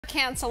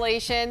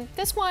Cancellation.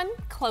 This one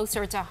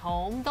closer to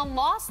home. The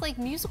Lost Lake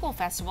Musical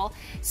Festival,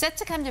 set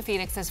to come to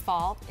Phoenix this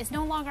fall, is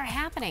no longer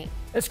happening.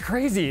 It's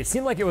crazy. It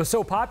seemed like it was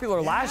so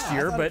popular last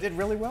year, but it did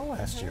really well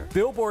last year.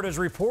 Billboard is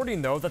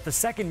reporting, though, that the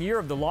second year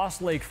of the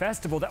Lost Lake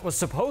Festival that was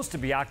supposed to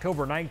be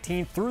October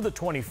 19th through the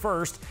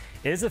 21st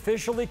is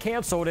officially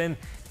canceled, and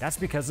that's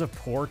because of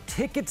poor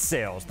ticket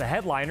sales. The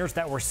headliners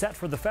that were set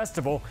for the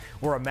festival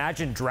were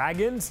Imagine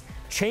Dragons,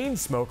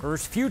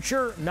 Chainsmokers,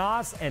 Future,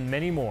 Nas, and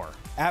many more.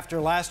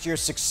 After last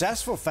year's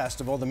successful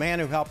festival, the man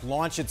who helped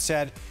launch it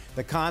said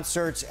the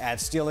concerts at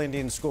Steel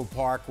Indian School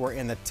Park were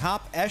in the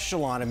top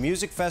echelon of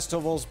music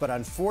festivals, but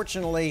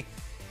unfortunately,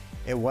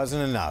 it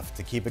wasn't enough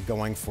to keep it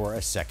going for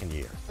a second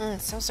year.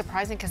 So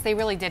surprising, because they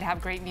really did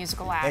have great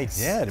musical acts.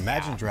 They did.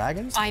 Imagine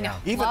Dragons? I know.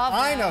 Even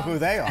I know who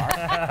they are.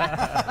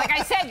 Like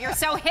I said, you're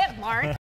so hip, Mark.